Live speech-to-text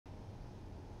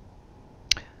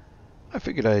I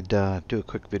figured I'd do a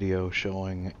quick video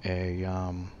showing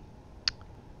a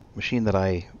machine that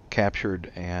I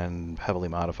captured and heavily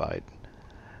modified.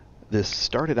 This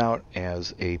started out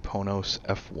as a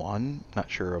Ponos-F1, not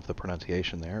sure of the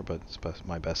pronunciation there, but it's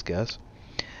my best guess.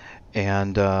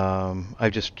 And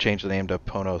I've just changed the name to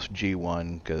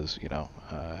Ponos-G1 because,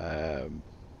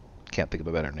 can't think of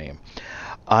a better name.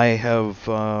 I have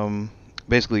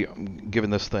basically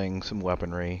given this thing some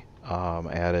weaponry,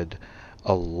 added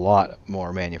a lot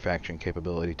more manufacturing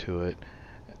capability to it,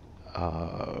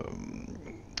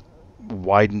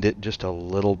 widened it just a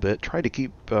little bit, tried to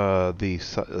keep the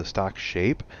stock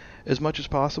shape as much as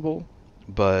possible,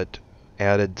 but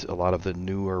added a lot of the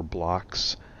newer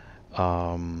blocks,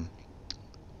 or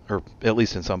at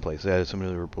least in some places, added some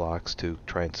newer blocks to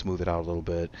try and smooth it out a little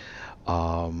bit.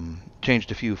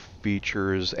 Changed a few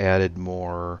features, added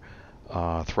more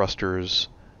thrusters,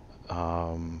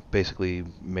 basically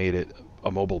made it a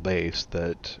mobile base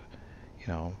that,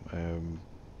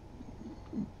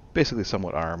 basically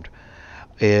somewhat armed.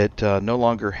 It no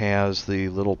longer has the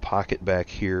little pocket back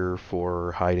here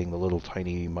for hiding the little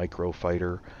tiny micro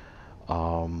fighter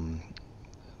that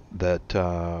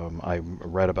I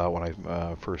read about when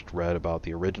I first read about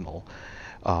the original.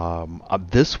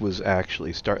 This was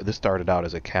actually this started out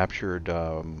as a captured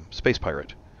Space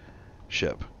Pirate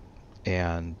ship,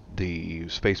 and the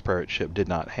Space Pirate ship did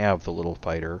not have the little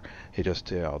fighter. It just,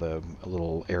 the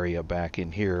little area back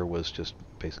in here was just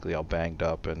basically all banged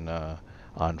up and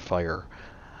on fire.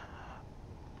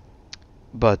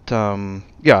 But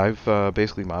yeah, I've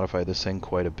basically modified this thing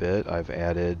quite a bit. I've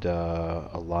added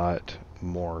a lot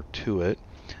more to it,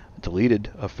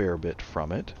 deleted a fair bit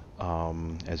from it.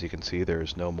 As you can see,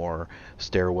 there's no more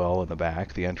stairwell in the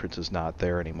back. The entrance is not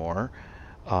there anymore.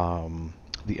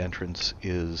 The entrance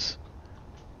is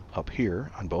up here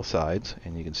on both sides,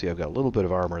 and you can see I've got a little bit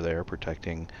of armor there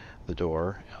protecting the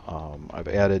door. I've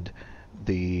added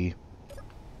the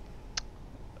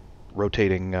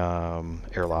rotating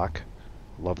airlock.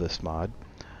 Love this mod.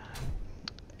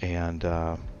 And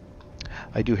I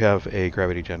do have a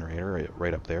gravity generator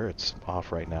right up there. It's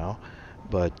off right now,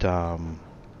 but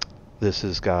this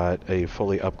has got a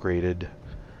fully upgraded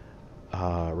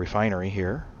refinery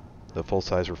here, the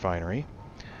full-size refinery.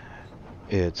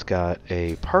 It's got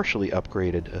a partially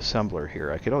upgraded assembler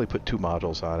here. I could only put 2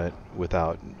 modules on it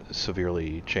without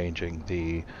severely changing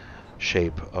the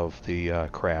shape of the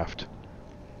craft.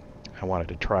 I wanted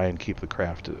to try and keep the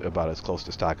craft about as close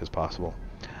to stock as possible.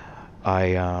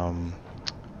 I'm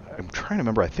trying to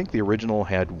remember. I think the original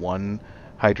had 1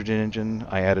 hydrogen engine.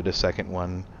 I added a second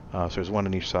one. So there's 1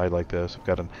 on each side like this. I've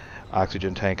got an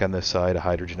oxygen tank on this side, a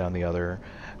hydrogen on the other.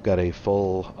 Got a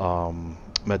full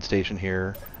med station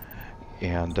here.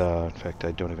 And in fact,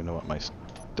 I don't even know what my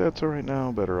stats are right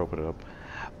now. Better open it up.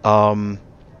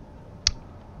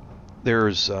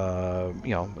 There's,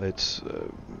 it's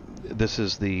this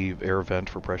is the air vent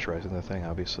for pressurizing the thing.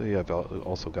 Obviously, I've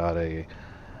also got a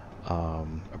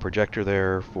projector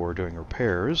there for doing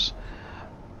repairs.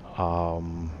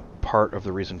 Part of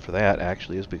the reason for that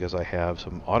actually is because I have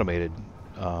some automated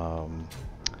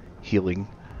healing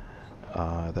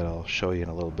that I'll show you in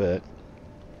a little bit.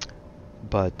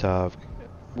 But I've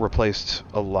replaced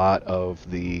a lot of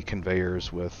the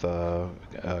conveyors with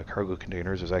cargo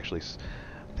containers. There's actually,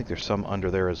 I think there's some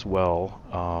under there as well.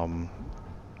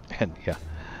 And yeah,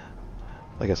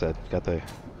 like I said, got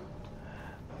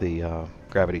the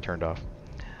gravity turned off.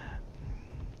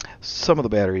 Some of the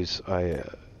batteries, I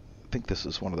think this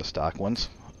is one of the stock ones.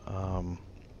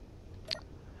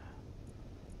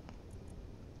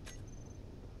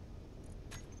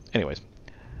 Anyways,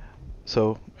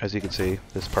 so as you can see,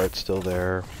 this part's still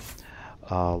there.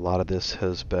 A lot of this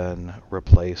has been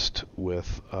replaced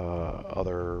with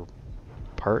other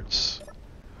parts.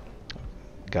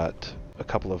 Got a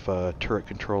couple of turret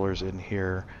controllers in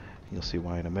here. You'll see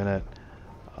why in a minute.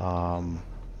 In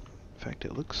fact,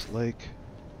 it looks like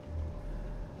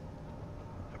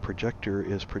a projector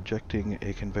is projecting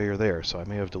a conveyor there, so I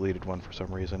may have deleted one for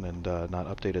some reason and not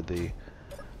updated the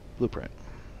blueprint.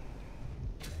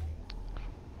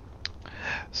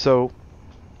 So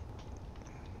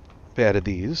I added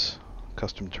these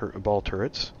custom ball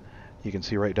turrets. You can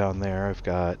see right down there I've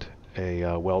got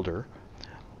a welder.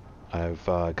 I've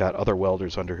got other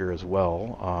welders under here as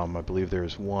well. I believe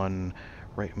there's one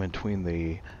right in between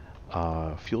the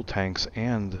fuel tanks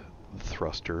and the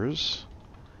thrusters.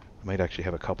 I might actually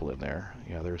have a couple in there.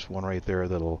 Yeah, there's one right there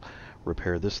that'll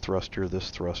repair this thruster,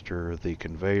 the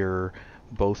conveyor,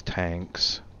 both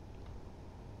tanks.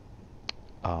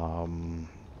 Trying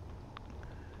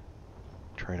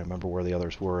to remember where the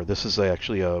others were. This is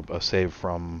actually a save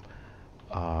from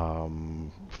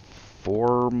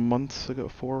 4 months ago.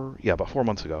 About 4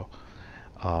 months ago.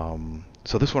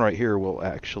 So this one right here will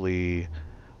actually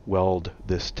weld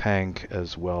this tank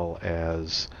as well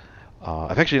as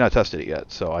I've actually not tested it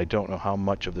yet, so I don't know how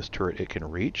much of this turret it can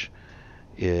reach.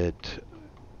 It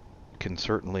can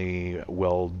certainly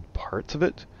weld parts of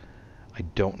it. I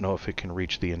don't know if it can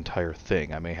reach the entire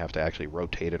thing. I may have to actually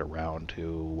rotate it around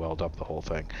to weld up the whole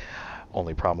thing.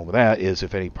 Only problem with that is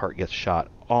if any part gets shot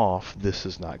off, this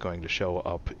is not going to show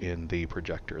up in the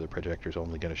projector. The projector is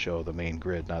only going to show the main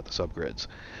grid, not the subgrids.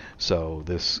 So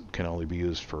this can only be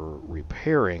used for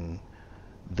repairing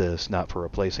this, not for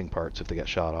replacing parts if they get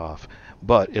shot off.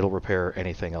 But it'll repair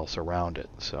anything else around it,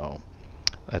 so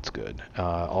that's good.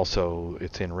 Also,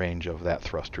 it's in range of that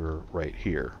thruster right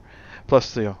here.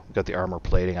 Plus, we've got the armor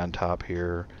plating on top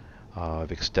here.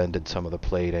 I've extended some of the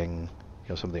plating,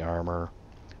 some of the armor.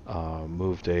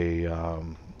 Moved a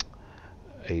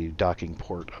docking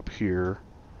port up here.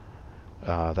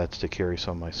 That's to carry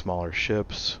some of my smaller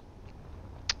ships.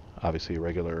 Obviously, a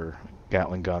regular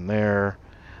Gatling gun there.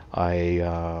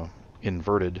 I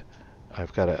inverted.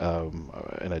 I've got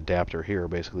an adapter here.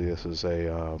 Basically, this is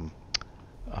the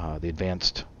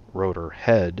advanced rotor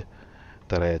head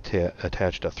that I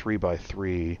attached a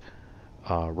 3x3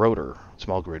 rotor,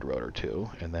 small grid rotor to,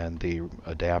 and then the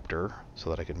adapter so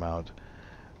that I can mount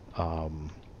drawing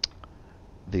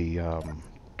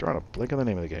a blank on the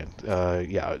name of the game.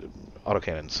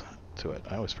 Autocannons to it.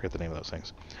 I always forget the name of those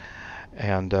things.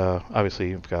 And obviously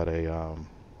you've got an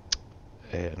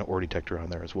ore detector on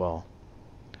there as well.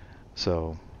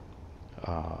 So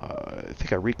I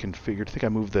think I reconfigured. I think I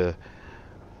moved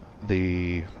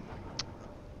the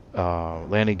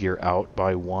landing gear out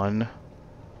by one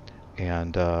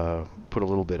and put a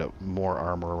little bit of more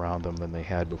armor around them than they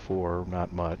had before.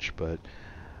 Not much, but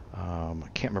I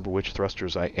can't remember which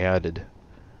thrusters I added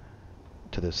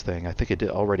to this thing. I think it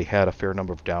already had a fair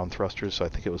number of down thrusters, so I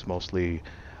think it was mostly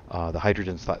the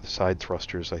hydrogen side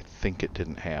thrusters. I think it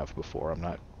didn't have before. I'm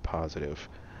not positive.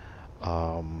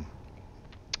 But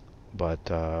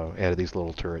added these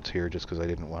little turrets here just because I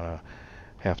didn't want to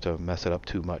have to mess it up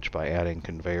too much by adding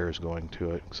conveyors going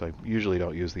to it, because I usually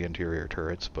don't use the interior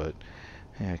turrets, but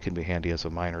it can be handy as a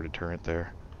minor deterrent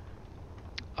there.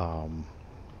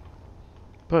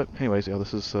 But anyways,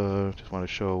 this is just want to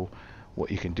show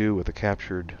what you can do with a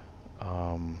captured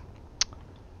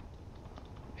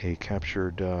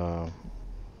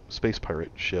Space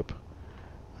Pirate ship.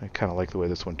 I kind of like the way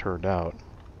this one turned out.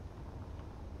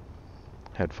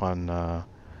 Had fun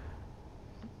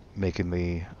making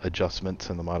the adjustments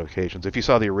and the modifications. If you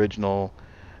saw the original's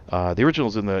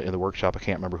in the workshop. I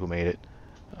can't remember who made it.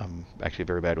 I'm actually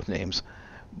very bad with names,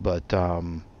 but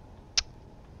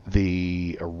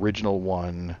the original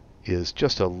one is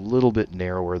just a little bit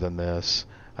narrower than this.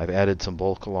 I've added some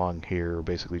bulk along here,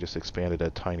 basically just expanded a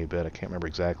tiny bit. I can't remember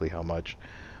exactly how much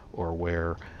or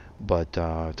where, but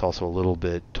it's also a little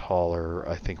bit taller,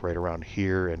 I think right around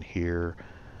here and here.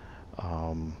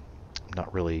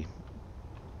 Not really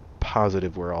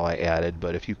positive where all I added,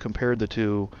 but if you compared the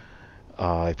two,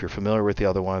 if you're familiar with the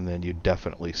other one, then you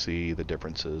definitely see the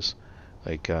differences.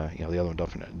 Like, the other one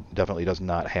definitely does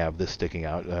not have this sticking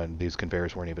out. These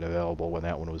conveyors weren't even available when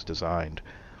that one was designed.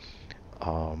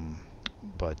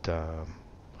 But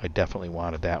I definitely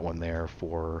wanted that one there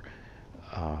for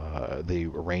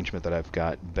the arrangement that I've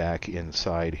got back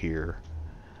inside here,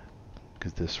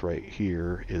 because this right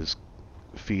here is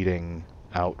feeding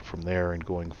out from there and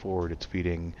going forward. It's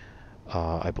feeding,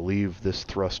 I believe, this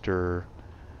thruster,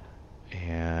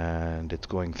 and it's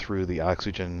going through the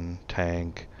oxygen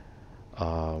tank,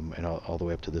 and all the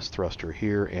way up to this thruster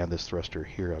here and this thruster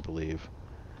here, I believe.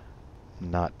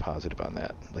 Not positive on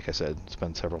that. Like I said, it's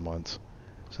been several months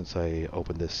since I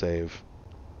opened this save.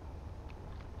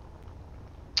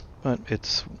 But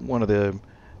it's one of the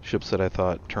ships that I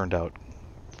thought turned out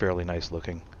fairly nice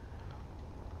looking.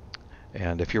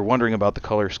 And if you're wondering about the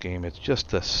color scheme, it's just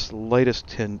the slightest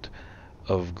tint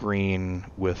of green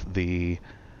with the,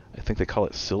 I think they call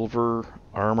it silver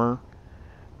armor.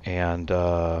 And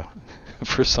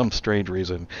for some strange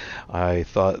reason, I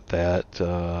thought that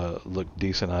looked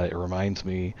decent. It reminds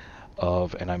me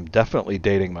of, and I'm definitely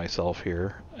dating myself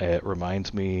here, it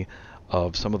reminds me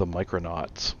of some of the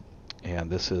Micronauts. And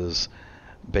this is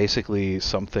basically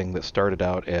something that started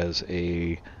out as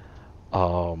I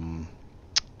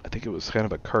think it was kind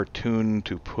of a cartoon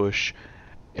to push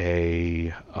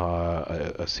a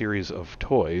series of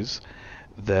toys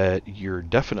that you're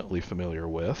definitely familiar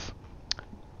with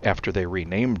after they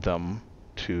renamed them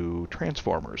to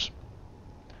Transformers.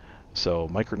 So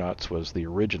Micronauts was the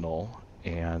original,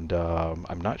 and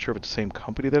I'm not sure if it's the same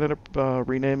company that ended up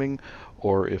renaming,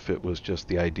 or if it was just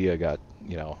the idea got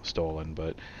stolen.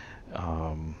 But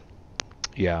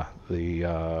yeah,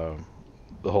 the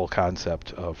whole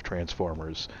concept of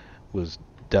Transformers was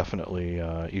definitely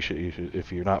you should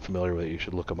if you're not familiar with it, you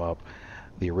should look them up.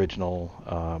 The original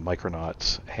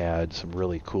Micronauts had some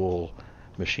really cool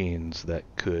machines that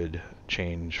could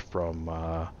change from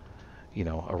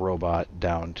a robot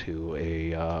down to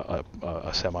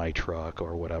a semi truck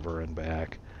or whatever and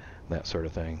back, that sort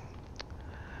of thing.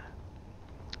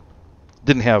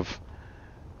 Didn't have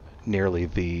nearly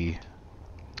the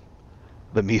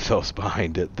mythos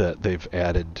behind it that they've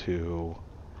added to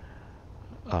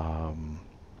um,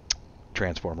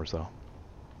 Transformers, though.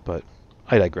 But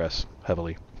I digress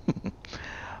heavily.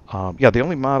 Yeah, the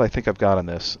only mod I think I've got on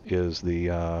this is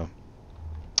this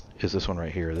one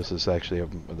right here. This is actually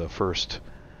the first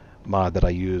mod that I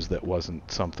used that wasn't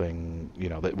something,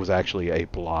 that was actually a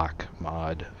block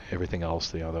mod. Everything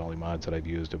else, the only mods that I've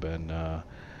used have been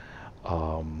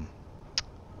um,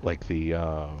 like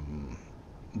the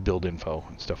build info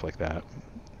and stuff like that.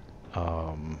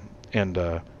 And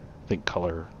I think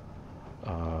colored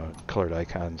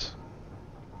icons.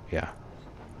 Yeah,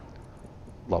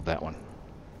 love that one.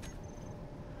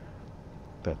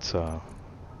 That's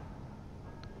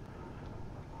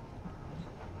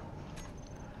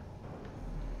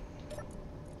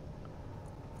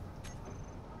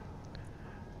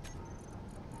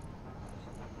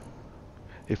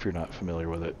if you're not familiar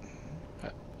with it,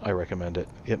 I recommend it.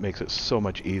 It makes it so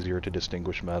much easier to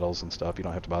distinguish metals and stuff. You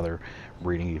don't have to bother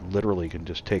reading. You literally can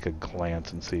just take a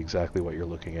glance and see exactly what you're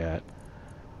looking at.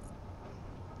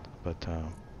 But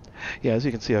yeah, as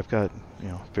you can see, I've got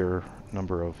a fair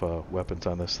number of weapons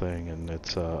on this thing, and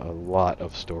it's a lot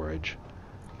of storage.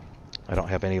 I don't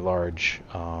have any large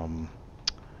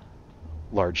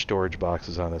storage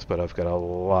boxes on this, but I've got a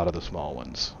lot of the small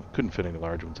ones. Couldn't fit any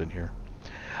large ones in here.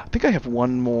 I think I have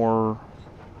one more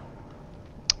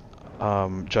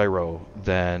gyro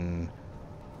than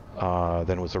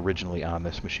was originally on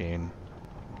this machine.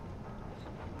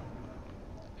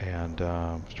 And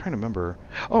I was trying to remember.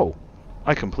 Oh,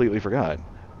 I completely forgot.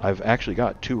 I've actually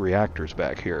got 2 reactors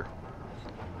back here.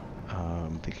 I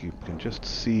think you can just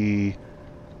see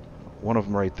one of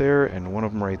them right there and one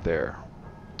of them right there.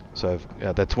 So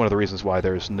that's one of the reasons why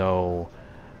there's no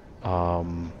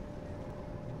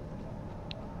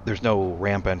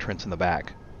ramp entrance in the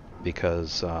back,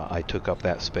 because I took up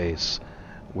that space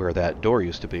where that door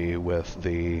used to be with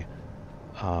the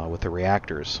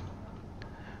reactors.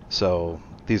 So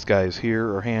these guys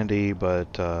here are handy,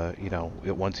 but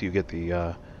once you get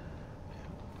the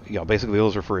basically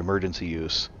those are for emergency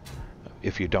use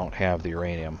if you don't have the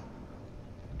uranium.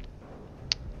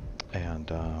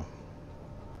 And I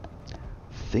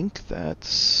think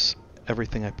that's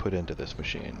everything I put into this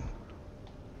machine.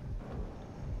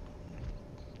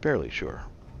 Fairly sure.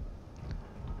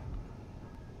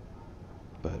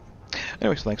 But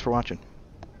anyways, thanks for watching.